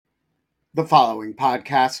The following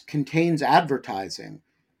podcast contains advertising.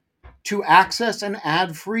 To access an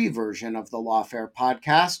ad-free version of the Lawfare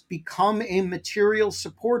podcast, become a material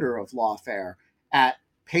supporter of Lawfare at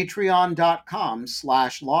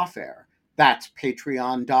patreon.com/lawfare. That's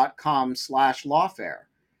patreon.com/lawfare.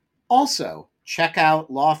 Also, check out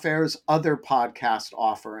Lawfare's other podcast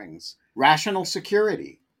offerings: Rational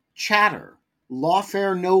Security, Chatter,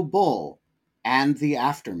 Lawfare No Bull, and The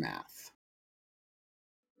Aftermath.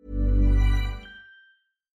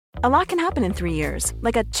 A lot can happen in 3 years,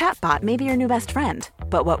 like a chatbot may be your new best friend.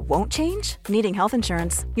 But what won't change? Needing health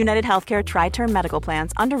insurance. United Healthcare Tri-Term Medical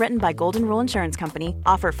Plans, underwritten by Golden Rule Insurance Company,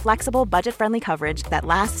 offer flexible, budget-friendly coverage that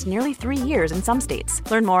lasts nearly 3 years in some states.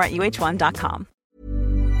 Learn more at uh1.com.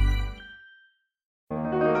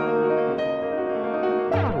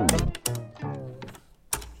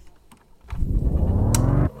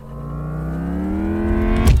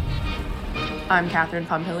 I'm Catherine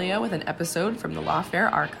Pompilio with an episode from the Lawfare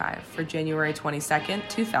archive for January 22nd,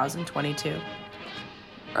 2022.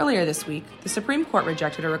 Earlier this week, the Supreme Court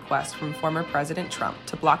rejected a request from former President Trump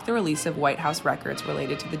to block the release of White House records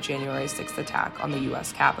related to the January 6th attack on the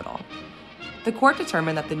U.S. Capitol. The court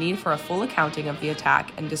determined that the need for a full accounting of the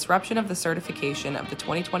attack and disruption of the certification of the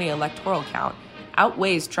 2020 electoral count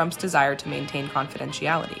outweighs Trump's desire to maintain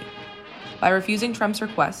confidentiality. By refusing Trump's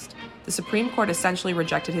request, the Supreme Court essentially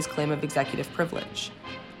rejected his claim of executive privilege.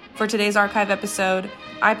 For today's archive episode,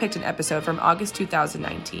 I picked an episode from August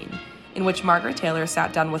 2019, in which Margaret Taylor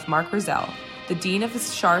sat down with Mark Rozell, the dean of the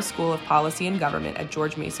Schar School of Policy and Government at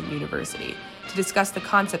George Mason University, to discuss the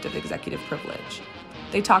concept of executive privilege.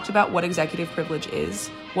 They talked about what executive privilege is,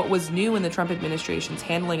 what was new in the Trump administration's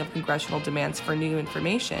handling of congressional demands for new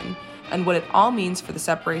information, and what it all means for the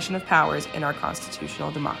separation of powers in our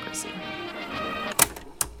constitutional democracy.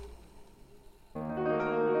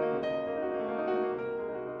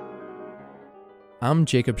 I'm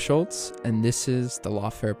Jacob Schultz, and this is the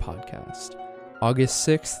Lawfare Podcast, August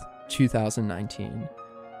 6th, 2019.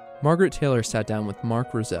 Margaret Taylor sat down with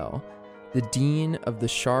Mark Rozell, the dean of the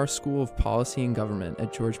Schar School of Policy and Government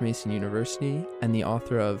at George Mason University and the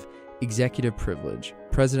author of Executive Privilege,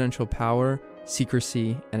 Presidential Power,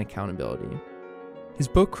 Secrecy, and Accountability. His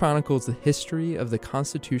book chronicles the history of the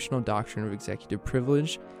constitutional doctrine of executive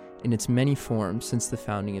privilege in its many forms since the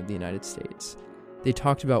founding of the United States. They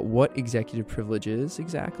talked about what executive privilege is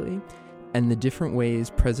exactly, and the different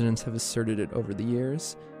ways presidents have asserted it over the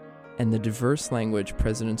years, and the diverse language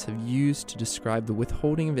presidents have used to describe the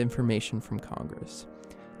withholding of information from Congress.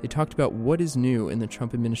 They talked about what is new in the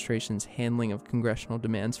Trump administration's handling of congressional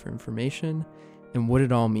demands for information, and what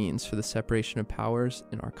it all means for the separation of powers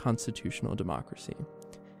in our constitutional democracy.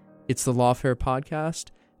 It's the Lawfare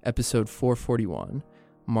Podcast, episode 441.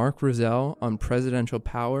 Mark Rozell on presidential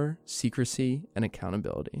power, secrecy, and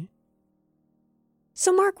accountability.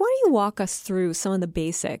 So, Mark, why don't you walk us through some of the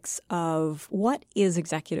basics of what is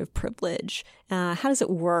executive privilege? How does it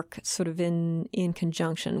work sort of in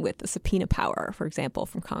conjunction with the subpoena power, for example,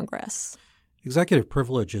 from Congress? Executive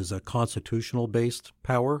privilege is a constitutional-based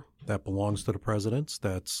power that belongs to the presidents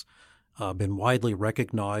that's been widely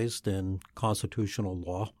recognized in constitutional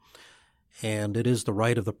law. And it is the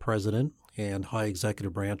right of the president and high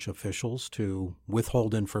executive branch officials to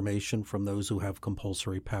withhold information from those who have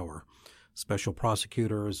compulsory power, special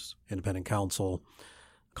prosecutors, independent counsel,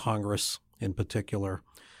 Congress in particular.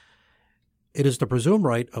 It is the presumed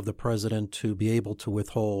right of the president to be able to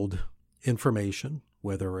withhold information,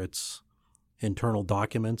 whether it's internal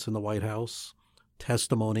documents in the White House,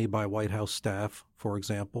 testimony by White House staff, for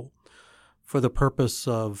example, for the purpose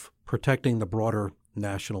of protecting the broader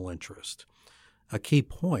national interest. A key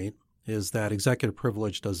point is that executive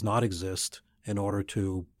privilege does not exist in order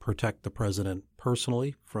to protect the president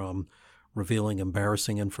personally from revealing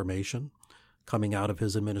embarrassing information coming out of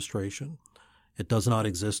his administration. It does not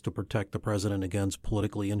exist to protect the president against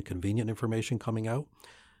politically inconvenient information coming out.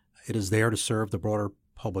 It is there to serve the broader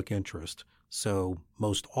public interest. So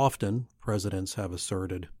most often, presidents have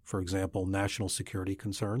asserted, for example, national security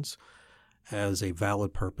concerns as a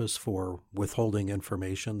valid purpose for withholding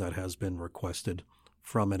information that has been requested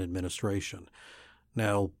from an administration.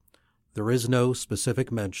 Now, there is no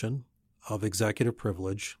specific mention of executive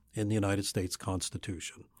privilege in the United States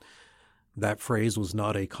Constitution. That phrase was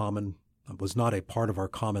not a part of our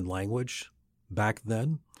common language back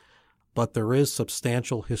then, but there is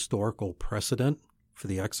substantial historical precedent for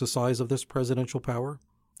the exercise of this presidential power,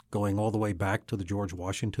 going all the way back to the George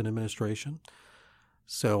Washington administration.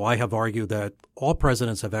 So I have argued that all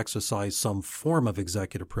presidents have exercised some form of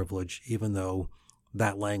executive privilege, even though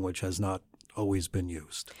that language has not always been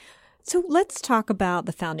used. So let's talk about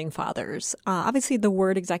the Founding Fathers. Obviously, the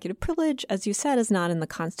word executive privilege, as you said, is not in the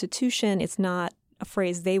Constitution. It's not a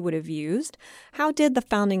phrase they would have used. How did the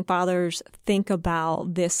Founding Fathers think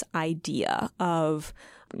about this idea of,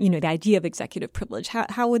 the idea of executive privilege?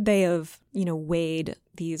 How would they have, weighed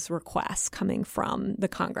these requests coming from the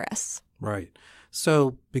Congress? Right.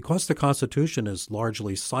 So because the Constitution is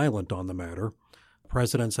largely silent on the matter,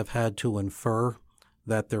 presidents have had to infer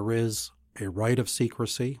that there is a right of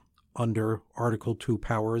secrecy under Article 2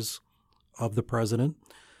 powers of the president.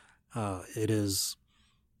 It is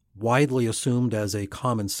widely assumed as a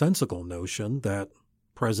commonsensical notion that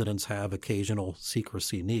presidents have occasional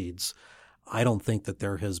secrecy needs. I don't think that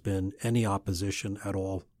there has been any opposition at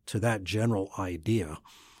all to that general idea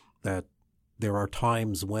that there are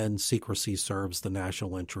times when secrecy serves the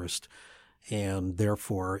national interest and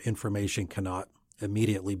therefore information cannot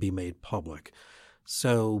immediately be made public.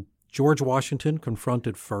 So George Washington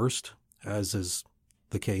confronted first, as is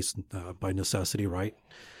the case by necessity, right?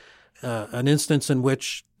 An instance in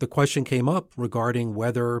which the question came up regarding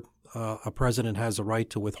whether a president has a right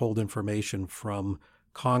to withhold information from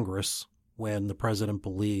Congress when the president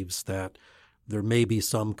believes that there may be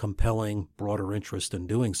some compelling broader interest in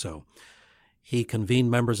doing so. He convened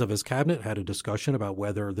members of his cabinet, had a discussion about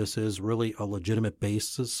whether this is really a legitimate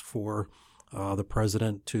basis for the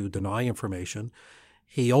president to deny information.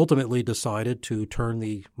 He ultimately decided to turn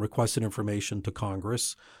the requested information to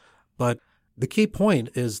Congress. But the key point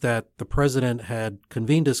is that the president had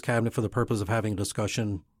convened his cabinet for the purpose of having a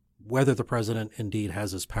discussion whether the president indeed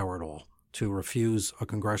has his power at all to refuse a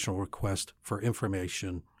congressional request for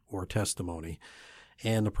information or testimony.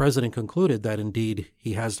 And the president concluded that indeed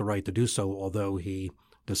he has the right to do so, although he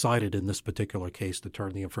decided in this particular case to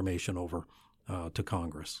turn the information over to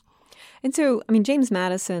Congress. And so, James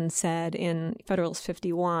Madison said in Federalist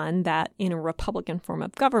 51 that in a Republican form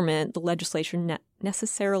of government, the legislature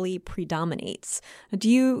necessarily predominates. Do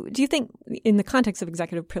you think, in the context of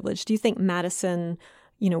executive privilege, do you think Madison,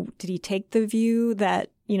 did he take the view that,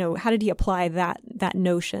 how did he apply that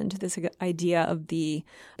notion to this idea of the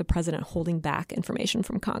president holding back information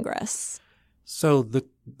from Congress? So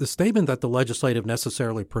the statement that the legislative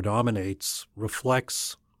necessarily predominates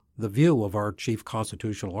reflects the view of our chief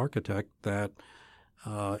constitutional architect that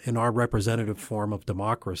in our representative form of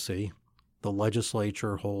democracy, the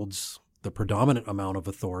legislature holds the predominant amount of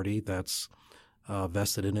authority that's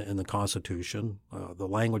vested in the Constitution. The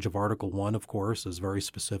language of Article 1, of course, is very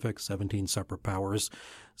specific, 17 separate powers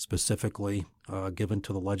specifically given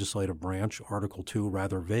to the legislative branch. Article 2,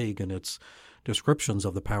 rather vague in its descriptions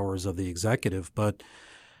of the powers of the executive. But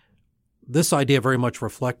this idea very much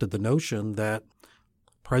reflected the notion that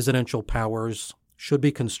presidential powers should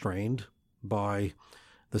be constrained by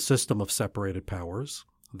the system of separated powers,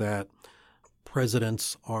 that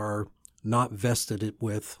presidents are not vested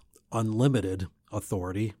with unlimited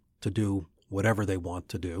authority to do whatever they want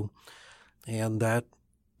to do, and that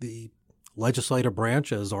the legislative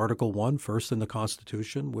branch, as Article 1, first in the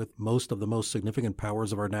Constitution, with most of the most significant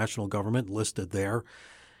powers of our national government listed there,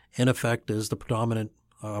 in effect is the predominant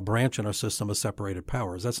branch in our system of separated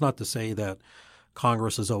powers. That's not to say that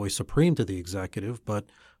Congress is always supreme to the executive, but,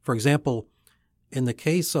 for example, in the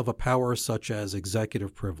case of a power such as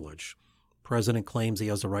executive privilege, president claims he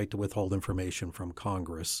has a right to withhold information from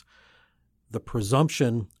Congress. The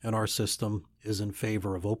presumption in our system is in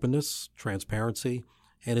favor of openness, transparency,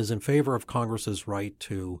 and is in favor of Congress's right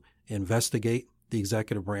to investigate the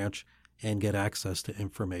executive branch and get access to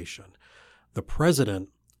information. The president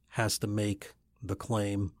has to make the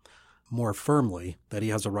claim more firmly that he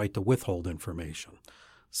has a right to withhold information.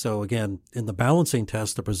 So again, in the balancing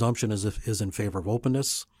test, the presumption is in favor of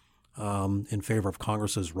openness, in favor of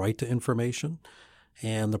Congress's right to information,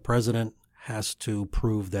 and the president has to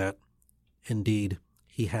prove that indeed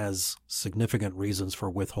he has significant reasons for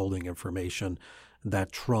withholding information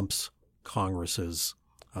that trumps Congress's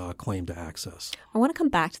claim to access. I want to come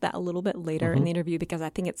back to that a little bit later in the interview because I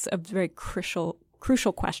think it's a very crucial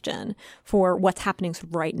question for what's happening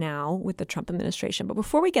right now with the Trump administration. But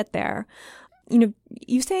before we get there,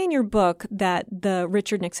 you say in your book that the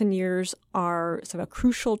Richard Nixon years are sort of a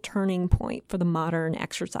crucial turning point for the modern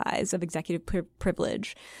exercise of executive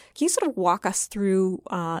privilege. Can you sort of walk us through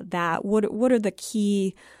that? What are the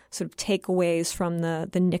key sort of takeaways from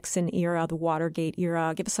the Nixon era, the Watergate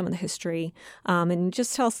era? Give us some of the history and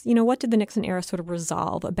just tell us, what did the Nixon era sort of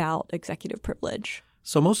resolve about executive privilege?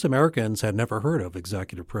 So most Americans had never heard of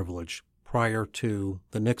executive privilege prior to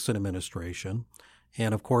the Nixon administration.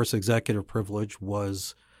 And of course, executive privilege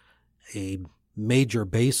was a major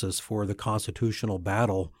basis for the constitutional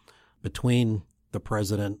battle between the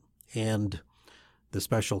president and the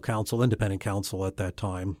special counsel, independent counsel at that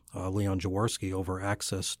time, Leon Jaworski, over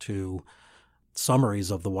access to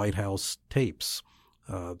summaries of the White House tapes,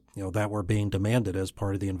 that were being demanded as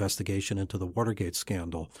part of the investigation into the Watergate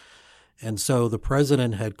scandal. And so the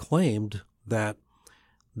president had claimed that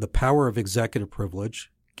the power of executive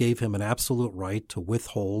privilege gave him an absolute right to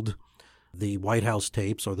withhold the White House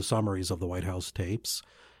tapes or the summaries of the White House tapes,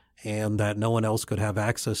 and that no one else could have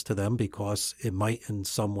access to them because it might in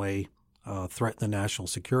some way threaten the national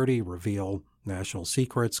security, reveal national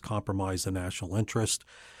secrets, compromise the national interest.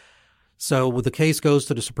 So the case goes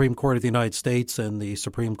to the Supreme Court of the United States, and the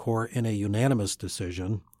Supreme Court, in a unanimous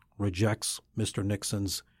decision, rejects Mr.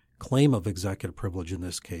 Nixon's claim of executive privilege in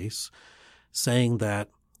this case, saying that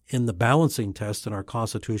in the balancing test in our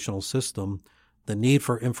constitutional system, the need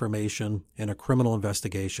for information in a criminal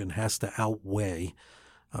investigation has to outweigh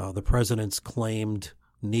the president's claimed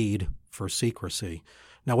need for secrecy.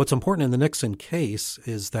 Now, what's important in the Nixon case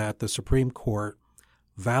is that the Supreme Court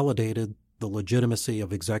validated the legitimacy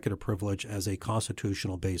of executive privilege as a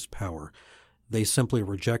constitutional-based power. They simply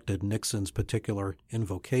rejected Nixon's particular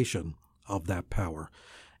invocation of that power.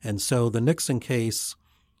 And so the Nixon case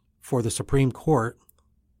for the Supreme Court,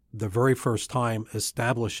 the very first time,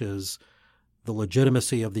 establishes the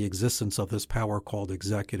legitimacy of the existence of this power called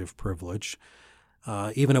executive privilege.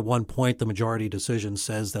 Even at one point, the majority decision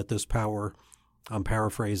says that this power, I'm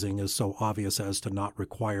paraphrasing, is so obvious as to not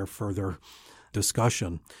require further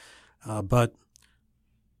discussion. But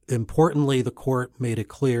importantly, the court made it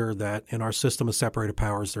clear that in our system of separated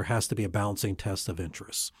powers, there has to be a balancing test of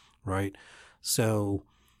interests, right? So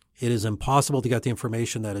it is impossible to get the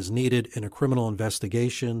information that is needed in a criminal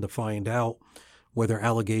investigation to find out whether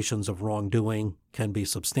allegations of wrongdoing can be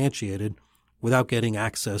substantiated without getting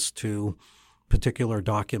access to particular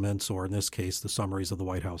documents, or in this case, the summaries of the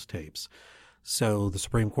White House tapes. So the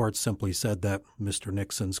Supreme Court simply said that Mr.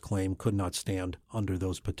 Nixon's claim could not stand under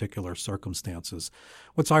those particular circumstances.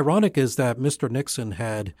 What's ironic is that Mr. Nixon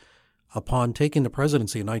had, upon taking the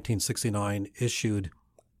presidency in 1969, issued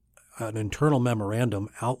an internal memorandum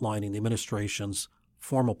outlining the administration's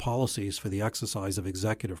formal policies for the exercise of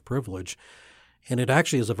executive privilege. And it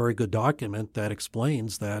actually is a very good document that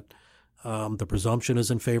explains that the presumption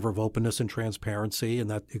is in favor of openness and transparency, and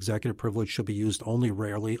that executive privilege should be used only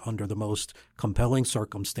rarely under the most compelling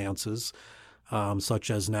circumstances, such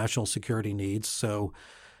as national security needs. So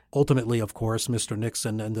ultimately, of course, Mr.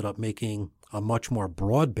 Nixon ended up making a much more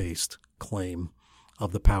broad-based claim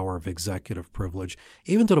of the power of executive privilege,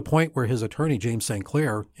 even to the point where his attorney, James St.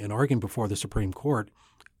 Clair, in arguing before the Supreme Court,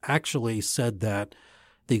 actually said that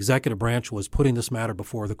the executive branch was putting this matter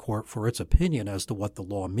before the court for its opinion as to what the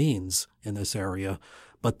law means in this area,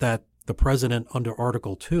 but that the president under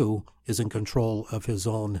Article 2 is in control of his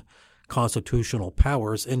own constitutional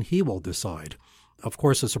powers, and he will decide. Of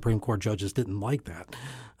course, the Supreme Court judges didn't like that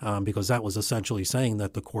because that was essentially saying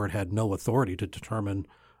that the court had no authority to determine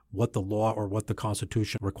what the law or what the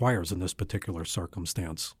Constitution requires in this particular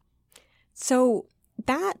circumstance. So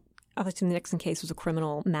that, obviously, the Nixon case was a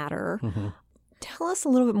criminal matter. Mm-hmm. Tell us a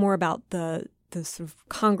little bit more about the sort of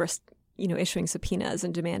Congress, issuing subpoenas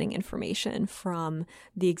and demanding information from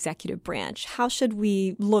the executive branch. How should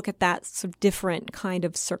we look at that sort of different kind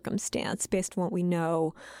of circumstance based on what we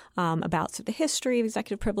know about sort of the history of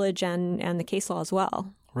executive privilege and the case law as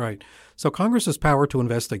well? Right. So Congress's power to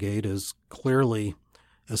investigate is clearly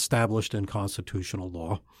established in constitutional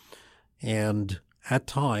law. And at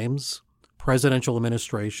times, presidential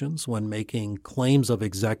administrations, when making claims of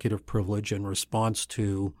executive privilege in response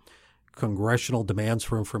to congressional demands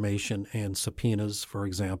for information and subpoenas, for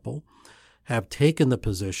example, have taken the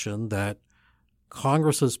position that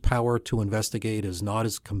Congress's power to investigate is not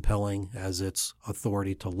as compelling as its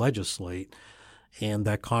authority to legislate, and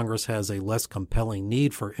that Congress has a less compelling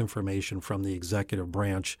need for information from the executive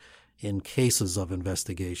branch in cases of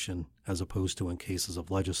investigation as opposed to in cases of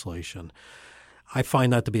legislation. I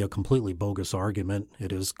find that to be a completely bogus argument.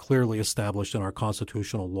 It is clearly established in our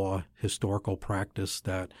constitutional law historical practice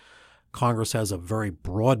that Congress has a very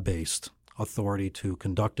broad-based authority to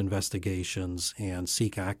conduct investigations and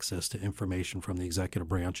seek access to information from the executive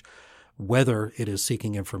branch, whether it is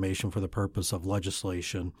seeking information for the purpose of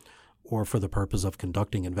legislation or for the purpose of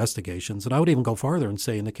conducting investigations. And I would even go farther and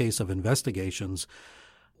say in the case of investigations,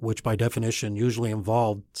 which by definition usually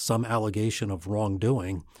involve some allegation of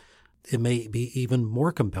wrongdoing, it may be even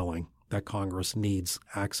more compelling that Congress needs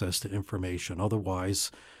access to information. Otherwise,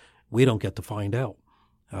 we don't get to find out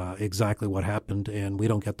exactly what happened, and we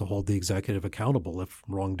don't get to hold the executive accountable if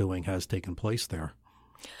wrongdoing has taken place there.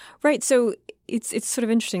 Right. So it's sort of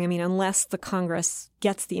interesting. I mean, unless the Congress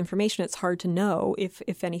gets the information, it's hard to know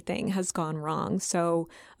if anything has gone wrong. So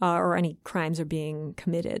or any crimes are being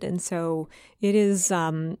committed. And so it is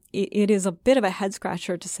a bit of a head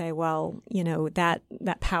scratcher to say, well,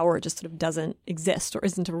 that power just sort of doesn't exist or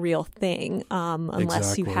isn't a real thing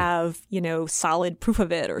unless you have solid proof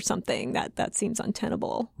of it or something. That seems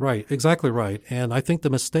untenable. Right. Exactly right. And I think the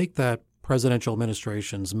mistake that presidential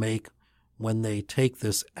administrations make when they take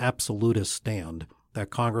this absolutist stand that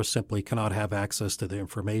Congress simply cannot have access to the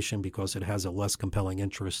information because it has a less compelling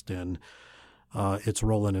interest in its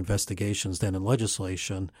role in investigations than in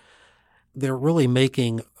legislation, they're really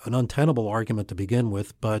making an untenable argument to begin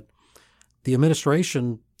with. But the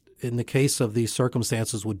administration, in the case of these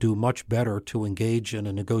circumstances, would do much better to engage in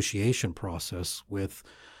a negotiation process with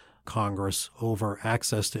Congress over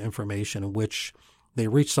access to information in which they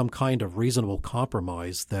reach some kind of reasonable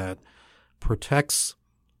compromise that protects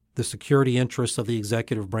the security interests of the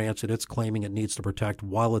executive branch that it's claiming it needs to protect,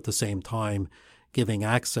 while at the same time giving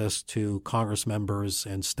access to Congress members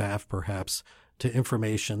and staff, perhaps, to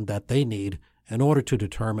information that they need in order to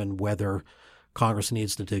determine whether Congress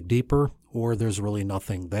needs to dig deeper or there's really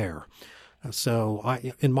nothing there. So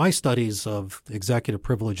in my studies of executive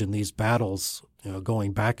privilege in these battles,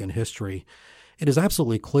 going back in history, it is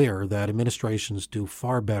absolutely clear that administrations do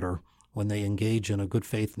far better when they engage in a good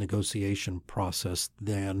faith negotiation process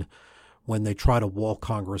than when they try to wall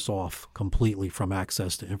Congress off completely from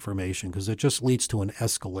access to information, because it just leads to an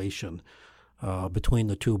escalation between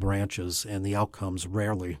the two branches, and the outcomes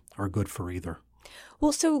rarely are good for either.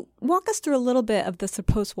 Well, so walk us through a little bit of the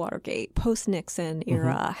post-Watergate, post-Nixon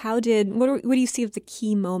era. Mm-hmm. What do you see as the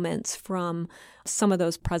key moments from some of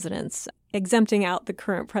those presidents, exempting out the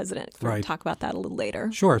current president? We'll talk about that a little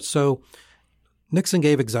later. Sure. So Nixon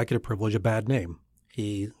gave executive privilege a bad name.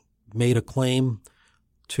 He made a claim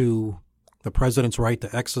to the president's right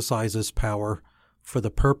to exercise his power for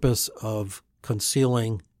the purpose of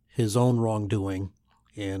concealing his own wrongdoing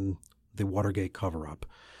in the Watergate cover-up.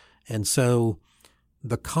 And so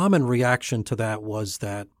the common reaction to that was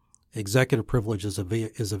that executive privilege is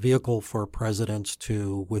a vehicle for presidents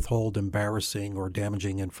to withhold embarrassing or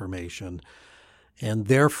damaging information. And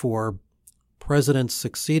therefore, presidents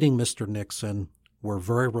succeeding Mr. Nixon were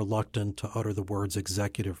very reluctant to utter the words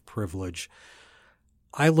executive privilege.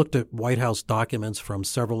 I looked at White House documents from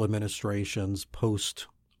several administrations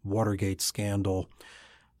post-Watergate scandal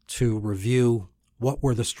to review what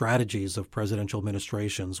were the strategies of presidential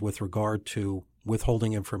administrations with regard to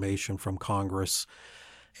withholding information from Congress.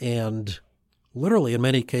 And literally in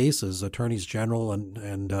many cases, attorneys general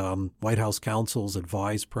and White House counsels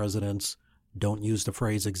advised presidents, don't use the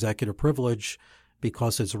phrase executive privilege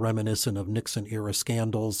because it's reminiscent of Nixon-era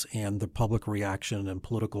scandals, and the public reaction and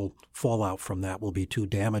political fallout from that will be too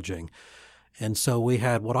damaging. And so we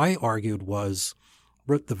had what I argued was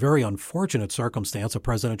the very unfortunate circumstance of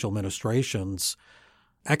presidential administrations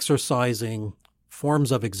exercising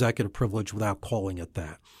forms of executive privilege without calling it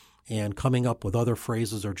that, and coming up with other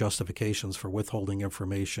phrases or justifications for withholding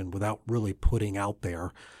information without really putting out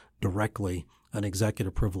there directly an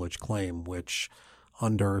executive privilege claim, which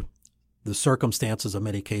under the circumstances of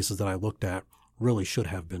many cases that I looked at really should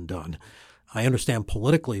have been done. I understand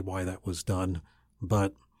politically why that was done,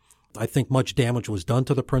 but I think much damage was done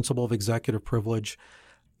to the principle of executive privilege.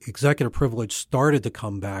 Executive privilege started to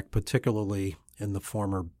come back, particularly in the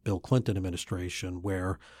former Bill Clinton administration,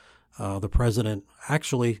 where the president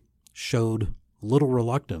actually showed little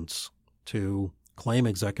reluctance to claim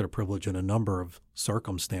executive privilege in a number of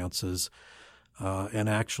circumstances, and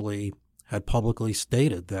actually had publicly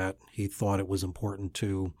stated that he thought it was important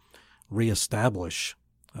to reestablish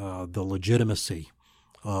the legitimacy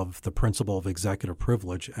of the principle of executive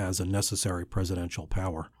privilege as a necessary presidential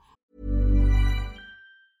power.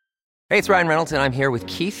 Hey, it's Ryan Reynolds, and I'm here with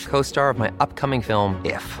Keith, co-star of my upcoming film,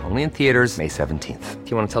 If, only in theaters May 17th.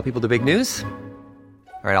 Do you want to tell people the big news?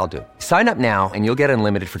 All right, I'll do it. Sign up now and you'll get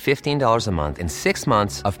unlimited for $15 a month and 6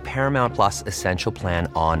 months of Paramount Plus Essential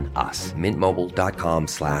Plan on us.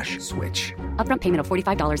 MintMobile.com/switch. Upfront payment of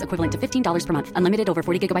 $45 equivalent to $15 per month. Unlimited over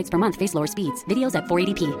 40 gigabytes per month. Face lower speeds. Videos at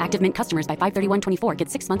 480p. Active Mint customers by 531.24 get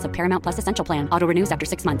 6 months of Paramount Plus Essential Plan. Auto renews after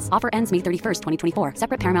 6 months. Offer ends May 31st, 2024.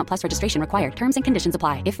 Separate Paramount Plus registration required. Terms and conditions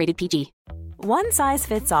apply if rated PG. One size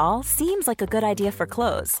fits all seems like a good idea for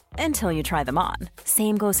clothes until you try them on.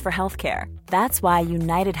 Same goes for healthcare. That's why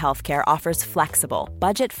United Healthcare offers flexible,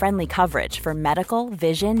 budget-friendly coverage for medical,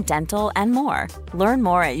 vision, dental, and more. Learn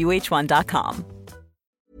more at uh1.com.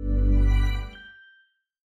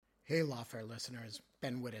 Hey, Lawfare listeners,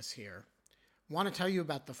 Ben Wittes here. I want to tell you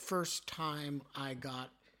about the first time I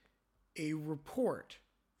got a report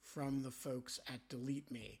from the folks at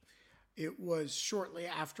Delete Me. It was shortly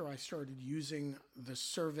after I started using the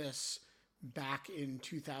service back in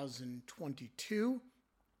 2022,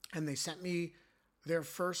 and they sent me their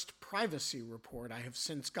first privacy report. I have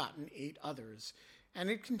since gotten 8 others, and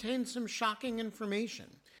it contained some shocking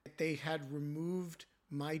information. They had removed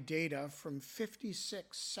my data from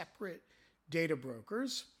 56 separate data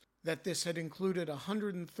brokers, that this had included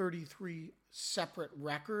 133 separate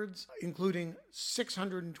records, including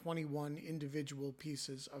 621 individual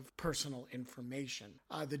pieces of personal information.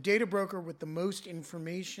 The data broker with the most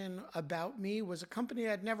information about me was a company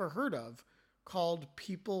I'd never heard of called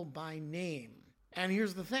People by Name. And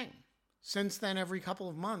here's the thing. Since then, every couple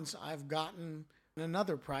of months, I've gotten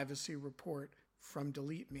another privacy report from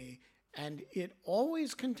Delete Me, and it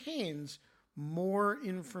always contains more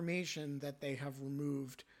information that they have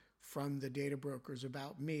removed from the data brokers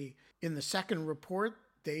about me. In the second report,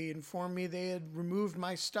 they informed me they had removed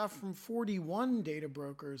my stuff from 41 data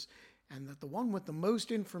brokers, and that the one with the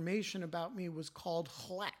most information about me was called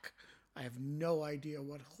HLEC. I have no idea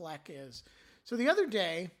what HLEC is. So the other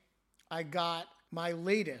day, I got my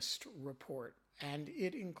latest report, and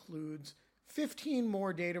it includes 15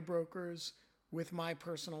 more data brokers with my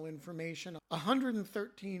personal information,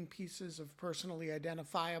 113 pieces of personally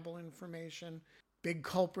identifiable information. Big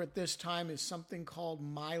culprit this time is something called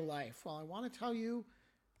My Life. Well, I want to tell you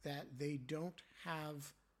that they don't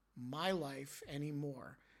have my life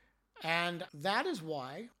anymore. And that is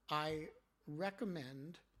why I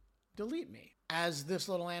recommend Delete Me. As this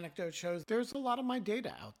little anecdote shows, there's a lot of my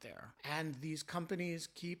data out there, and these companies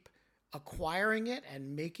keep acquiring it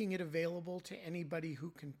and making it available to anybody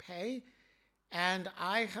who can pay. And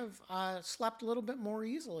I have slept a little bit more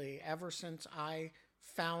easily ever since I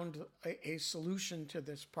found a solution to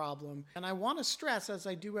this problem. And I want to stress, as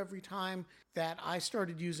I do every time, that I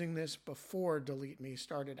started using this before Delete Me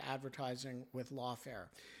started advertising with Lawfare.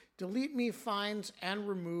 Delete Me finds and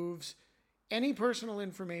removes any personal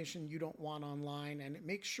information you don't want online, and it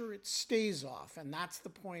makes sure it stays off. And that's the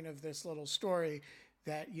point of this little story,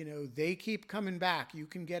 that, they keep coming back. You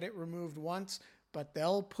can get it removed once, but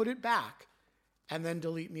they'll put it back, and then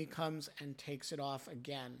Delete Me comes and takes it off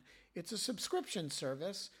again. It's a subscription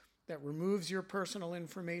service that removes your personal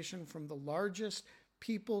information from the largest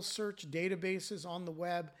people search databases on the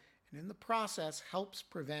web, and in the process helps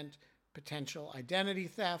prevent potential identity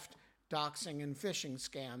theft, doxing, and phishing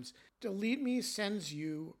scams. Delete Me sends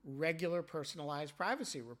you regular personalized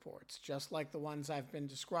privacy reports, just like the ones I've been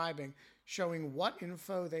describing, showing what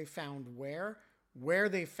info they found where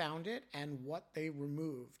they found it, and what they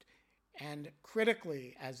removed. And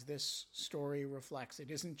critically, as this story reflects,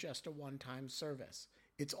 it isn't just a one-time service.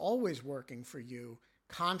 It's always working for you,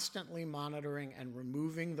 constantly monitoring and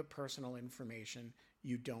removing the personal information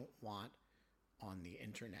you don't want on the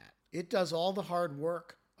internet. It does all the hard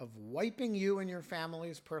work of wiping you and your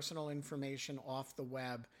family's personal information off the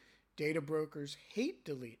web. Data brokers hate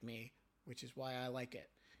Delete Me, which is why I like it.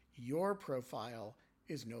 Your profile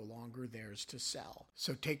is no longer theirs to sell.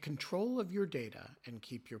 So take control of your data and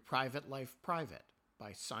keep your private life private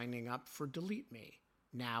by signing up for Delete Me,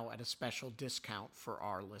 now at a special discount for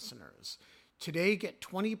our listeners. Today, get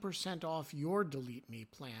 20% off your Delete Me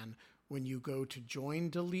plan when you go to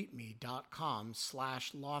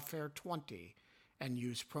joindeleteme.com/lawfare20 and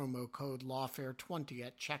use promo code lawfare20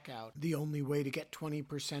 at checkout. The only way to get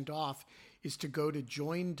 20% off is to go to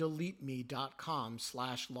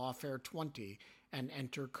joindeleteme.com/lawfare20 and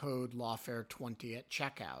enter code lawfare20 at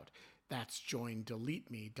checkout. That's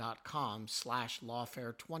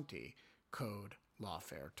joindeleteme.com/lawfare20, code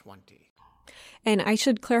lawfare20. And I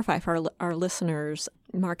should clarify for our listeners,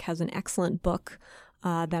 Mark has an excellent book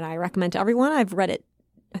that I recommend to everyone. I've read it,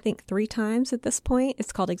 I think, 3 times at this point.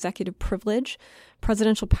 It's called Executive Privilege,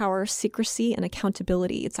 Presidential Power, Secrecy, and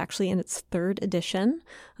Accountability. It's actually in its 3rd edition.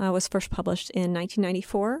 It was first published in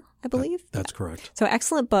 1994, I believe. That's correct. So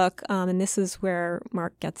excellent book. And this is where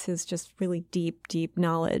Mark gets his just really deep, deep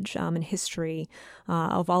knowledge and history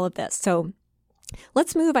of all of this. So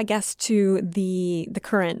let's move, I guess, to the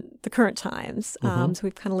current times. So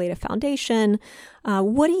we've kind of laid a foundation.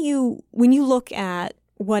 When you look at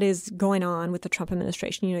what is going on with the Trump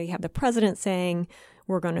administration, you have the president saying,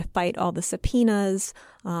 we're going to fight all the subpoenas.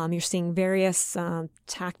 You're seeing various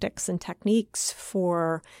tactics and techniques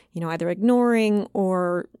for, either ignoring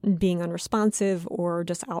or being unresponsive or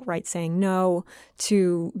just outright saying no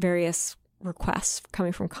to various requests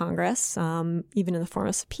coming from Congress, even in the form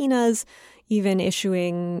of subpoenas, even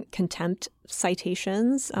issuing contempt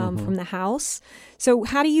citations from the House. So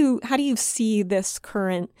how do you see this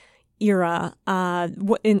current era,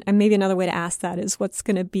 and maybe another way to ask that is what's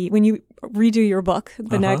going to be, when you redo your book,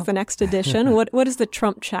 the next edition, what does the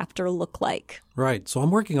Trump chapter look like? Right. So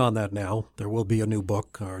I'm working on that now. There will be a new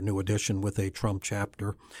book or a new edition with a Trump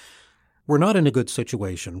chapter. We're not in a good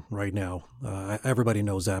situation right now. Everybody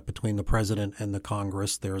knows that between the president and the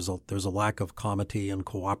Congress, there's a lack of comity and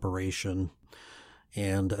cooperation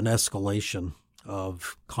and an escalation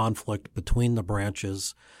of conflict between the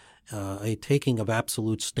branches, a taking of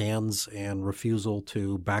absolute stands and refusal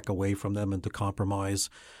to back away from them and to compromise.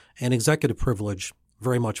 And executive privilege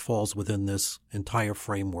very much falls within this entire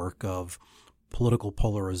framework of political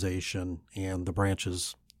polarization and the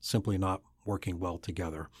branches simply not working well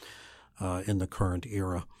together in the current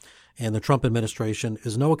era. And the Trump administration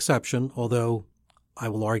is no exception, although I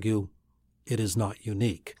will argue it is not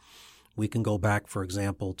unique. We can go back, for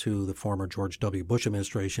example, to the former George W. Bush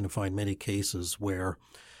administration and find many cases where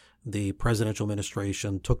the presidential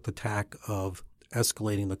administration took the tack of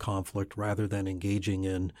escalating the conflict rather than engaging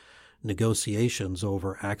in negotiations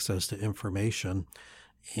over access to information,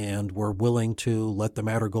 and were willing to let the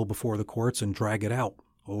matter go before the courts and drag it out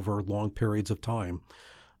over long periods of time.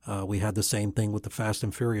 We had the same thing with the Fast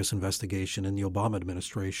and Furious investigation in the Obama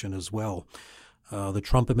administration as well. The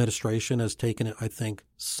Trump administration has taken it, I think,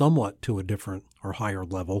 somewhat to a different or higher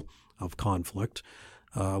level of conflict,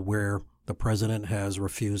 where the president has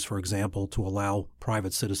refused, for example, to allow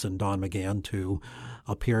private citizen Don McGahn to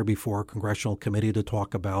appear before a congressional committee to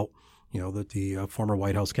talk about, the former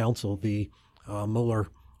White House counsel, the Mueller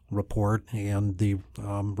report and the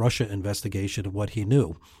Russia investigation of what he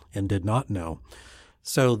knew and did not know.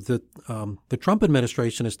 So the Trump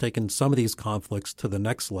administration has taken some of these conflicts to the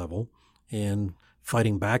next level in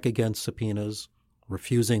fighting back against subpoenas,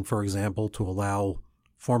 refusing, for example, to allow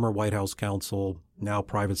former White House counsel, now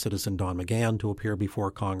private citizen Don McGahn, to appear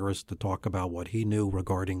before Congress to talk about what he knew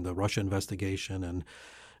regarding the Russia investigation and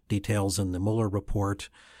details in the Mueller report.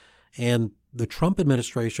 And the Trump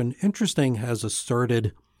administration, interesting, has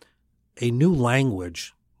asserted a new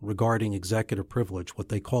language regarding executive privilege, what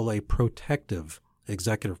they call a protective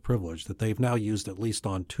executive privilege, that they've now used at least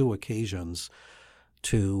on 2 occasions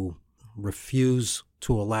to refuse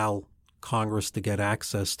to allow Congress to get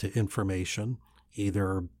access to information,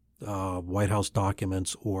 either White House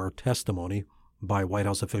documents or testimony by White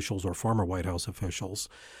House officials or former White House officials.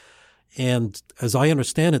 And as I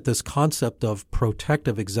understand it, this concept of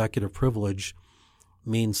protective executive privilege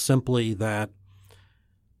means simply that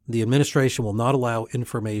the administration will not allow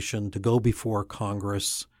information to go before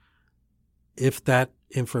Congress if that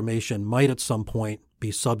information might at some point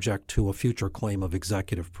be subject to a future claim of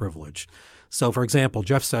executive privilege. So, for example,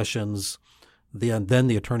 Jeff Sessions, then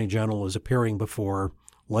the Attorney General, is appearing before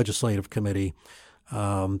Legislative Committee,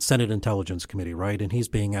 Senate Intelligence Committee, right? And he's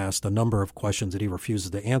being asked a number of questions that he refuses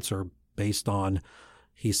to answer based on,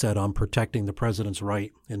 he said, I'm protecting the president's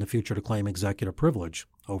right in the future to claim executive privilege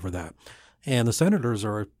over that. And the senators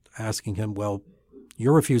are asking him, well,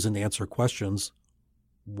 you're refusing to answer questions.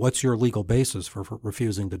 What's your legal basis for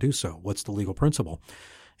refusing to do so? What's the legal principle?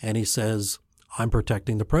 And he says, I'm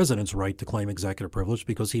protecting the president's right to claim executive privilege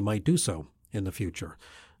because he might do so in the future.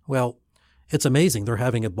 Well, it's amazing they're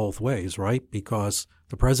having it both ways, right? Because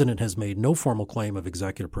the president has made no formal claim of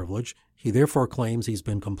executive privilege. He therefore claims he's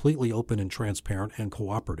been completely open and transparent and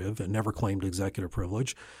cooperative and never claimed executive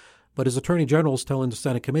privilege. But his attorney general is telling the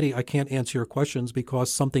Senate committee, I can't answer your questions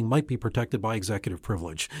because something might be protected by executive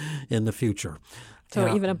privilege in the future.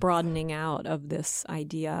 So even a broadening out of this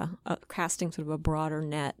idea, casting sort of a broader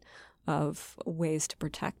net of ways to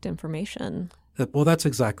protect information. Well, that's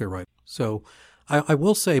exactly right. So I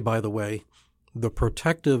will say, by the way, the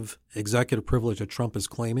protective executive privilege that Trump is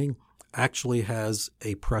claiming actually has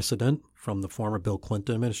a precedent from the former Bill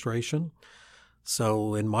Clinton administration.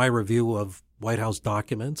 So in my review of White House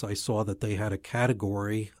documents, I saw that they had a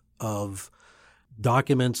category of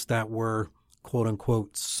documents that were, quote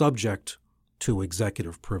unquote, subject to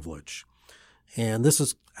executive privilege. And this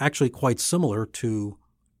is actually quite similar to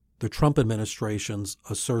the Trump administration's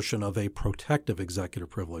assertion of a protective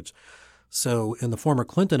executive privilege. So in the former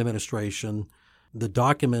Clinton administration, the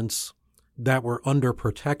documents that were under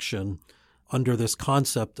protection under this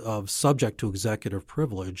concept of subject to executive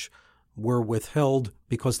privilege were withheld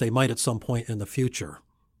because they might at some point in the future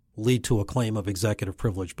lead to a claim of executive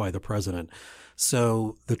privilege by the president.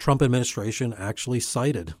 So the Trump administration actually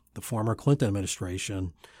cited the former Clinton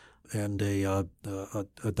administration and a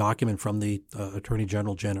document from the Attorney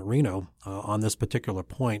General Janet Reno on this particular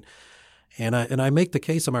point. And I make the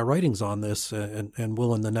case in my writings on this and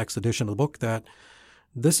will in the next edition of the book that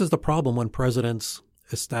this is the problem when presidents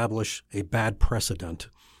establish a bad precedent,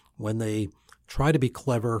 when they try to be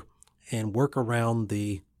clever and work around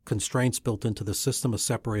the constraints built into the system of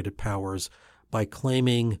separated powers by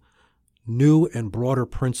claiming new and broader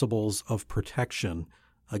principles of protection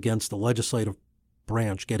against the legislative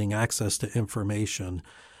branch getting access to information.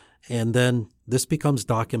 And then this becomes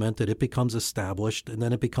documented, it becomes established, and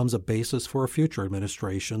then it becomes a basis for a future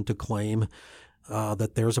administration to claim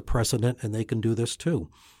that there's a precedent and they can do this too.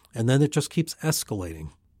 And then it just keeps escalating.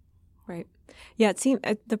 Right. Yeah, it seems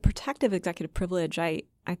the protective executive privilege, I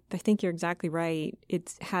think you're exactly right.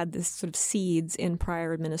 It's had this sort of seeds in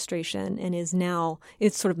prior administration and is now,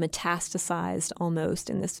 it's sort of metastasized almost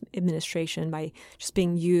in this administration by just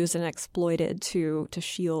being used and exploited to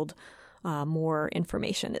shield more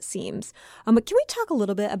information, it seems. But can we talk a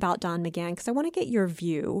little bit about Don McGahn? Because I want to get your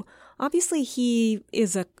view. Obviously, he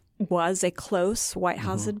was a close White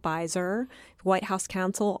House advisor, White House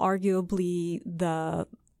counsel, arguably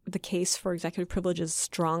the case for executive privilege is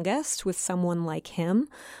strongest with someone like him.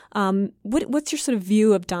 What's your sort of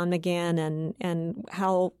view of Don McGahn and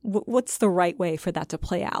what's the right way for that to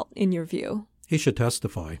play out in your view? He should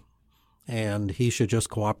testify, and he should just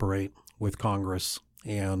cooperate with Congress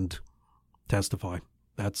and testify.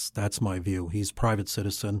 That's my view. He's a private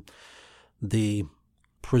citizen. The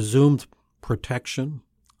presumed protection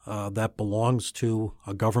that belongs to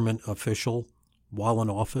a government official while in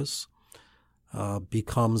office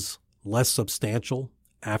becomes less substantial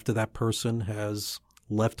after that person has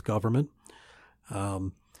left government.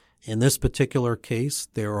 In this particular case,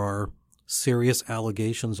 there are serious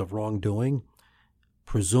allegations of wrongdoing.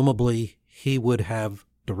 Presumably, he would have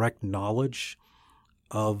direct knowledge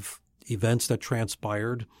of events that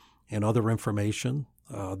transpired and other information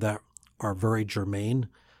that are very germane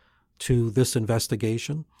to this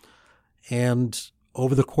investigation. And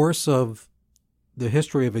over the course of the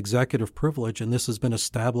history of executive privilege, and this has been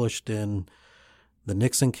established in the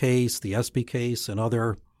Nixon case, the Espy case, and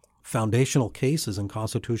other foundational cases in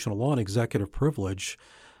constitutional law and executive privilege,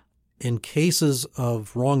 in cases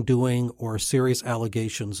of wrongdoing or serious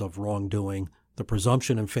allegations of wrongdoing, the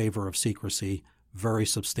presumption in favor of secrecy very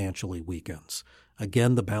substantially weakens.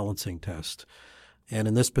 Again, the balancing test. And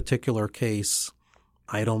in this particular case,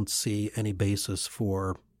 I don't see any basis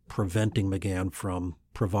for preventing McGahn from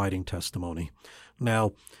providing testimony.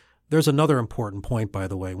 Now, there's another important point, by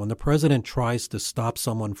the way. When the president tries to stop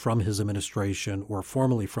someone from his administration or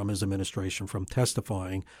formally from his administration from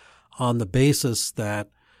testifying on the basis that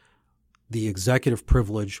the executive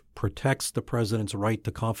privilege protects the president's right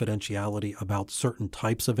to confidentiality about certain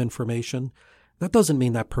types of information, that doesn't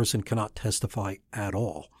mean that person cannot testify at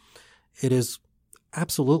all. It is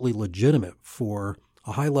absolutely legitimate for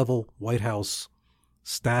a high-level White House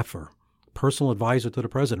staffer, personal advisor to the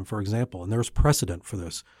president, for example, and there's precedent for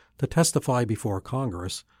this, to testify before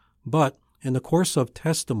Congress, but in the course of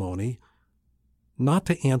testimony, not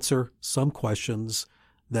to answer some questions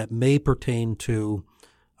that may pertain to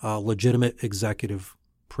legitimate executive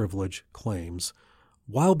privilege claims,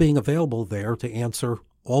 while being available there to answer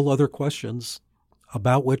all other questions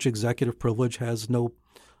about which executive privilege has no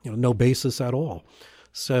basis at all.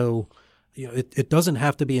 So, it doesn't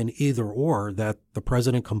have to be an either or that the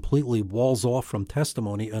president completely walls off from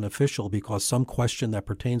testimony unofficial because some question that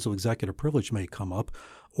pertains to executive privilege may come up,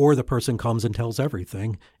 or the person comes and tells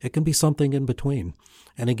everything. It can be something in between.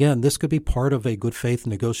 And again, this could be part of a good faith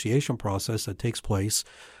negotiation process that takes place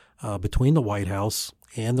between the White House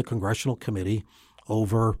and the Congressional Committee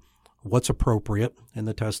over what's appropriate in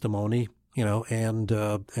the testimony, and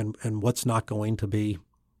what's not going to be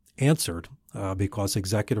answered because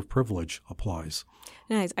executive privilege applies.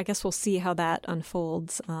 Nice. I guess we'll see how that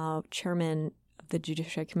unfolds. Chairman of the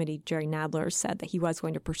Judiciary Committee, Jerry Nadler, said that he was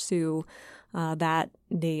going to pursue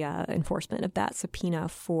the enforcement of that subpoena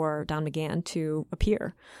for Don McGahn to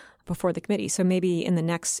appear before the committee. So maybe in the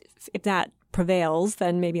next, if that prevails,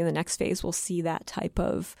 then maybe in the next phase we'll see that type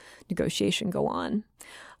of negotiation go on.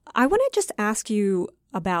 I want to just ask you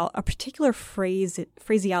about a particular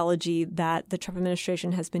phraseology that the Trump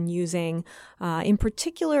administration has been using. In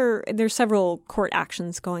particular, there's several court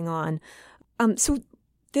actions going on. So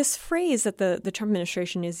this phrase that the Trump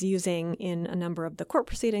administration is using in a number of the court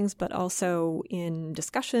proceedings, but also in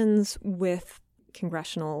discussions with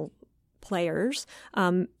congressional players,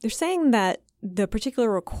 they're saying that the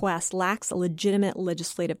particular request lacks a legitimate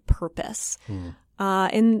legislative purpose.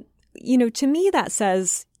 And, to me that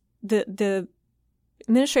says the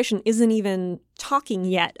administration isn't even talking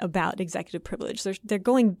yet about executive privilege. They're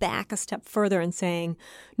going back a step further and saying,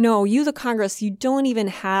 no, you, the Congress, you don't even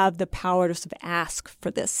have the power to sort of ask for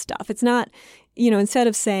this stuff. It's not, instead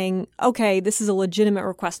of saying, okay, this is a legitimate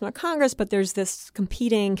request from Congress, but there's this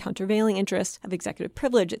competing, countervailing interest of executive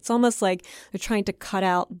privilege, it's almost like they're trying to cut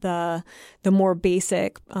out the more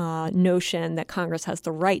basic notion that Congress has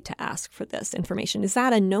the right to ask for this information. Is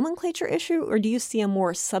that a nomenclature issue, or do you see a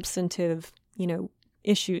more substantive,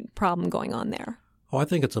 issue problem going on there? Oh, I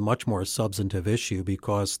think it's a much more substantive issue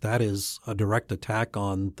because that is a direct attack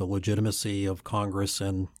on the legitimacy of Congress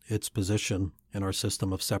and its position in our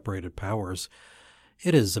system of separated powers.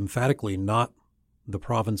 It is emphatically not the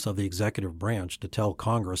province of the executive branch to tell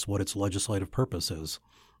Congress what its legislative purpose is.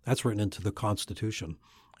 That's written into the Constitution,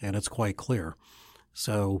 and it's quite clear.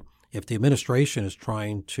 So if the administration is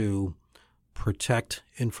trying to protect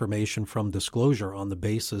information from disclosure on the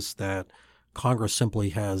basis that Congress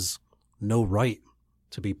simply has no right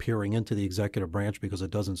to be peering into the executive branch because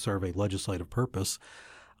it doesn't serve a legislative purpose,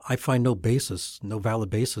 I find no valid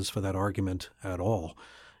basis for that argument at all.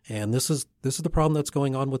 And this is the problem that's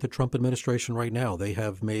going on with the Trump administration right now. They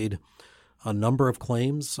have made a number of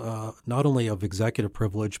claims, not only of executive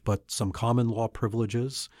privilege, but some common law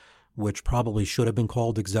privileges, which probably should have been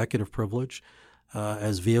called executive privilege,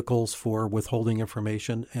 as vehicles for withholding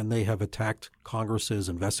information. And they have attacked Congress's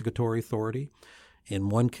investigatory authority. In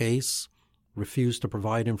one case, refused to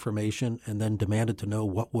provide information and then demanded to know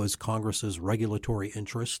what was Congress's regulatory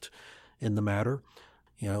interest in the matter,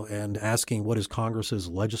 and asking what is Congress's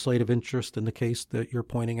legislative interest in the case that you're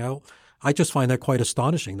pointing out. I just find that quite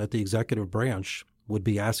astonishing that the executive branch would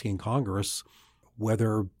be asking Congress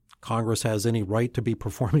whether Congress has any right to be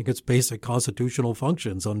performing its basic constitutional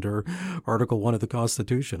functions under Article 1 of the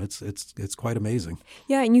Constitution. It's quite amazing.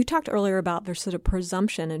 Yeah, and you talked earlier about there's sort of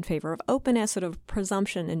presumption in favor of openness, sort of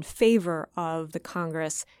presumption in favor of the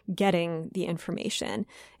Congress getting the information.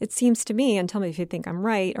 It seems to me, and tell me if you think I'm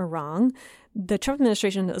right or wrong, the Trump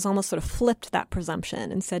administration has almost sort of flipped that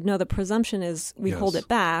presumption and said, no, the presumption is we hold it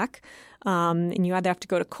back. And you either have to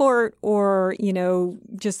go to court or,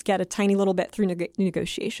 just get a tiny little bit through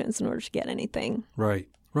negotiations in order to get anything. Right.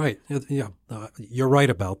 Yeah, you're right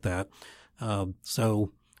about that.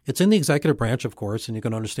 So it's in the executive branch, of course, and you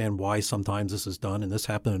can understand why sometimes this is done. And this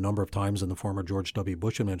happened a number of times in the former George W.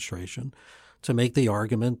 Bush administration, to make the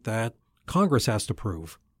argument that Congress has to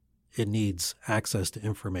prove it needs access to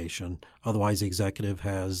information. Otherwise, the executive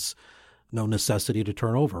has no necessity to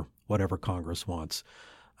turn over whatever Congress wants.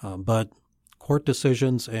 But court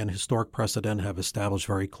decisions and historic precedent have established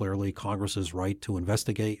very clearly Congress's right to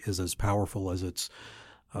investigate is as powerful as its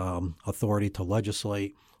authority to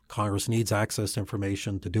legislate. Congress needs access to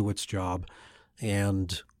information to do its job.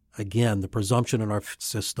 And again, the presumption in our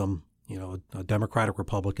system, a democratic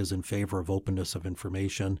republic is in favor of openness of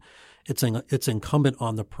information. It's incumbent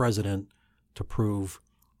on the president to prove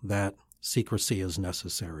that secrecy is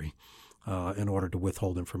necessary in order to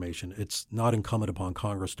withhold information. It's not incumbent upon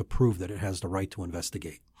Congress to prove that it has the right to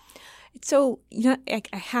investigate. So, I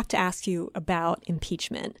have to ask you about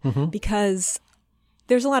impeachment because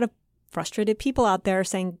there's a lot of frustrated people out there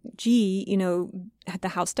saying, gee, the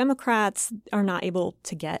House Democrats are not able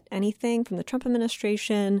to get anything from the Trump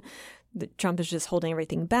administration. Trump is just holding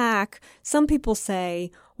everything back. Some people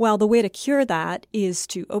say, well, the way to cure that is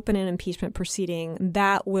to open an impeachment proceeding.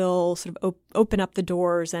 That will sort of open up the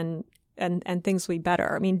doors and things will be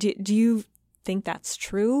better. I mean, do you think that's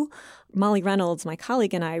true? Molly Reynolds, my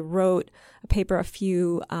colleague, and I wrote a paper a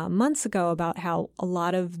few months ago about how a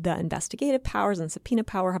lot of the investigative powers and subpoena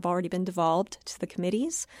power have already been devolved to the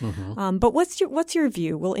committees. But what's your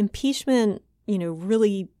view? Will impeachment,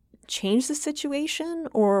 really change the situation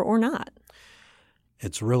or not?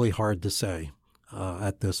 It's really hard to say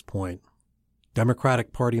at this point.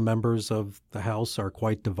 Democratic Party members of the House are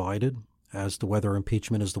quite divided as to whether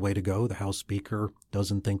impeachment is the way to go. The House Speaker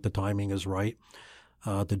doesn't think the timing is right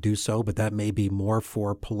to do so, but that may be more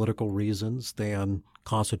for political reasons than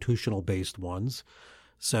constitutional-based ones.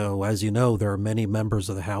 So, as you know, there are many members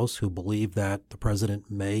of the House who believe that the president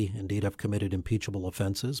may indeed have committed impeachable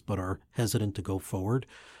offenses, but are hesitant to go forward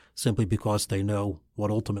simply because they know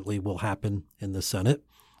what ultimately will happen in the Senate,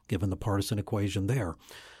 given the partisan equation there.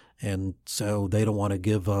 And so they don't want to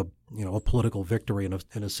give a political victory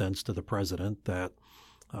in a sense to the president that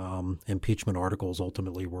impeachment articles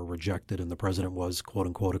ultimately were rejected and the president was, quote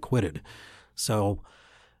unquote, acquitted. So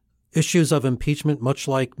issues of impeachment, much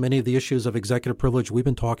like many of the issues of executive privilege we've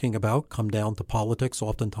been talking about, come down to politics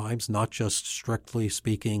oftentimes, not just strictly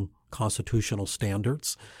speaking constitutional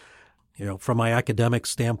standards. From my academic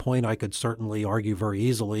standpoint, I could certainly argue very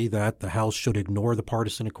easily that the House should ignore the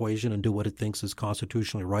partisan equation and do what it thinks is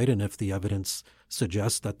constitutionally right. And if the evidence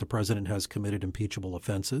suggests that the president has committed impeachable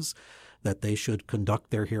offenses, that they should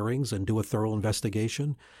conduct their hearings and do a thorough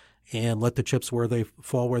investigation and let the chips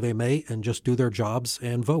fall where they may and just do their jobs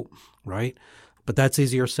and vote, right? But that's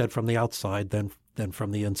easier said from the outside than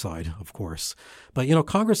from the inside, of course. But,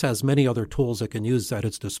 Congress has many other tools it can use at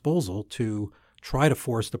its disposal to try to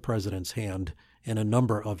force the president's hand in a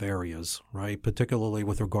number of areas, right, particularly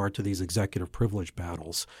with regard to these executive privilege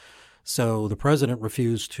battles. So the president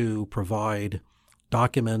refused to provide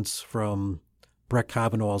documents from Brett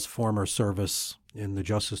Kavanaugh's former service in the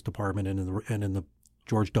Justice Department and in the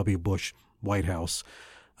George W. Bush White House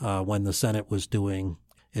when the Senate was doing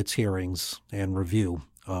its hearings and review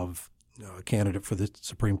of a candidate for the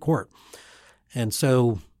Supreme Court. And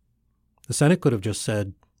so the Senate could have just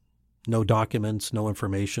said, no documents, no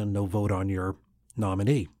information, no vote on your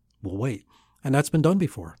nominee. We'll wait. And that's been done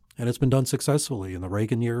before. And it's been done successfully in the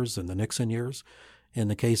Reagan years and the Nixon years. In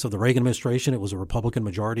the case of the Reagan administration, it was a Republican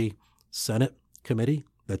majority Senate committee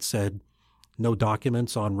that said no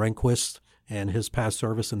documents on Rehnquist and his past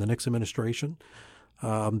service in the Nixon administration,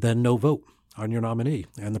 then no vote on your nominee.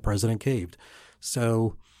 And the president caved.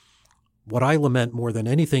 So what I lament more than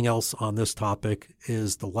anything else on this topic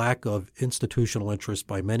is the lack of institutional interest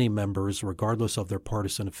by many members, regardless of their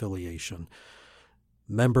partisan affiliation.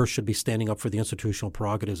 Members should be standing up for the institutional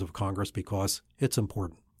prerogatives of Congress because it's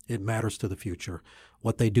important. It matters to the future.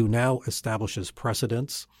 What they do now establishes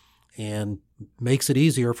precedents and makes it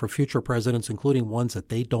easier for future presidents, including ones that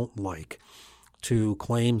they don't like, to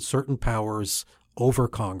claim certain powers over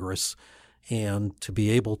Congress and to be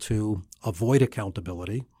able to avoid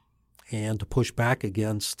accountability and to push back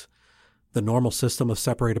against the normal system of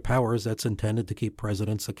separated powers that's intended to keep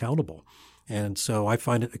presidents accountable. And so I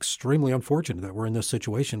find it extremely unfortunate that we're in this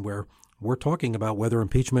situation where we're talking about whether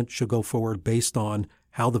impeachment should go forward based on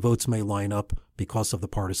how the votes may line up because of the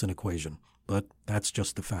partisan equation. But that's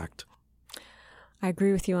just the fact. I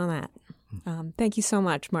agree with you on that. Thank you so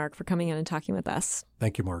much, Mark, for coming in and talking with us.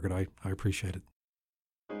 Thank you, Margaret. I appreciate it.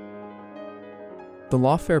 The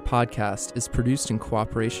Lawfare podcast is produced in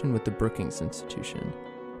cooperation with the Brookings Institution.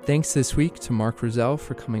 Thanks this week to Mark Rozell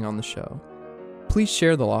for coming on the show. Please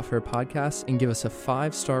share the Lawfare podcast and give us a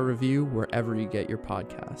 5-star review wherever you get your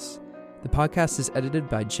podcasts. The podcast is edited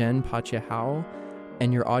by Jen Patya-Howell,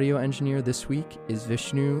 and your audio engineer this week is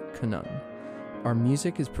Vishnu Kannan. Our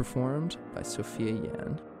music is performed by Sophia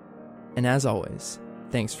Yan. And as always,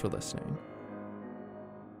 thanks for listening.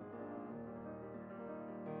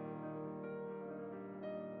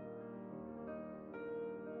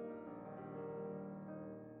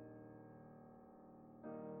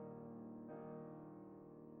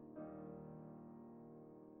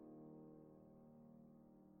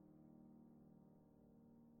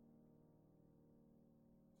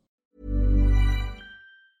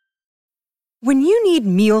 When you need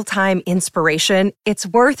mealtime inspiration, it's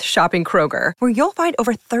worth shopping Kroger, where you'll find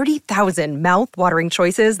over 30,000 mouth-watering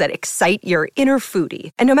choices that excite your inner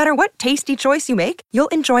foodie. And no matter what tasty choice you make, you'll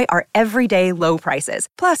enjoy our everyday low prices,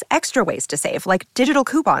 plus extra ways to save, like digital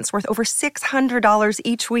coupons worth over $600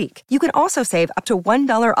 each week. You can also save up to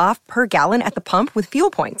 $1 off per gallon at the pump with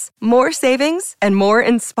fuel points. More savings and more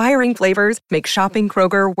inspiring flavors make shopping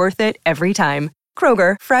Kroger worth it every time.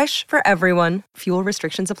 Kroger, fresh for everyone. Fuel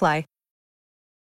restrictions apply.